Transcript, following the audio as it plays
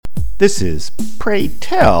This is Pray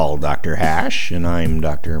Tell Dr. Hash, and I'm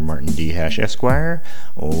Dr. Martin D. Hash, Esquire,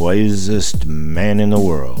 wisest man in the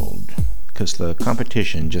world. 'Cause the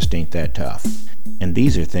competition just ain't that tough. And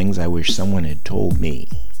these are things I wish someone had told me.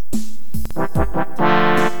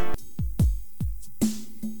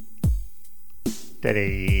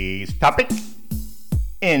 Today's topic: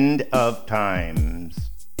 End of Times.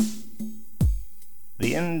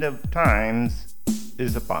 The end of times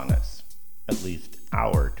is upon us, at least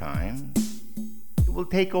our time. It will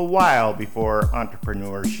take a while before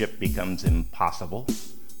entrepreneurship becomes impossible,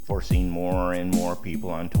 forcing more and more people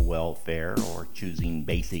onto welfare or choosing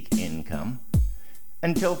basic income,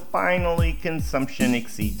 until finally consumption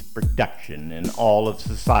exceeds production and all of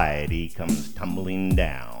society comes tumbling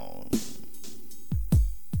down.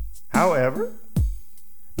 However,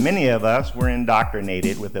 many of us were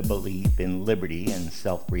indoctrinated with a belief in liberty and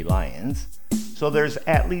self-reliance, so there's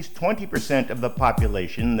at least 20% of the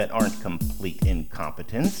population that aren't complete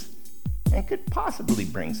incompetents and could possibly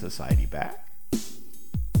bring society back.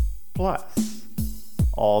 Plus,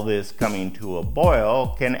 all this coming to a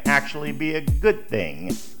boil can actually be a good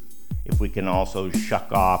thing if we can also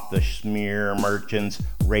shuck off the smear merchants,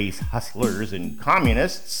 race hustlers, and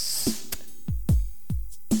communists.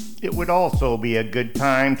 It would also be a good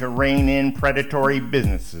time to rein in predatory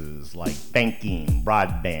businesses like banking,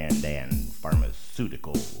 broadband, and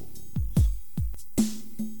pharmaceuticals.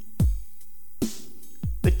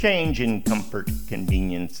 The change in comfort,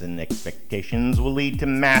 convenience, and expectations will lead to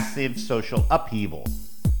massive social upheaval,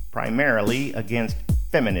 primarily against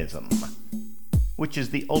feminism, which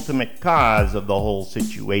is the ultimate cause of the whole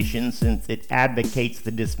situation since it advocates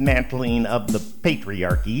the dismantling of the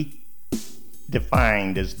patriarchy,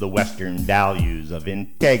 defined as the Western values of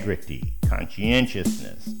integrity,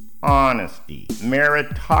 conscientiousness, honesty,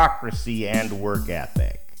 meritocracy, and work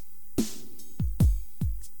ethic.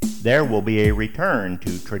 There will be a return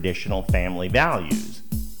to traditional family values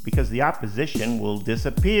because the opposition will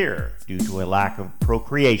disappear due to a lack of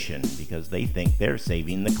procreation because they think they're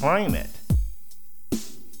saving the climate.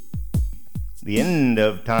 The end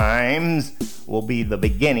of times will be the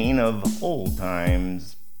beginning of old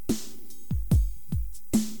times.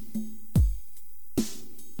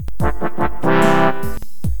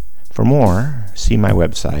 For more, see my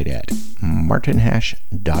website at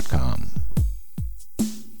martinhash.com.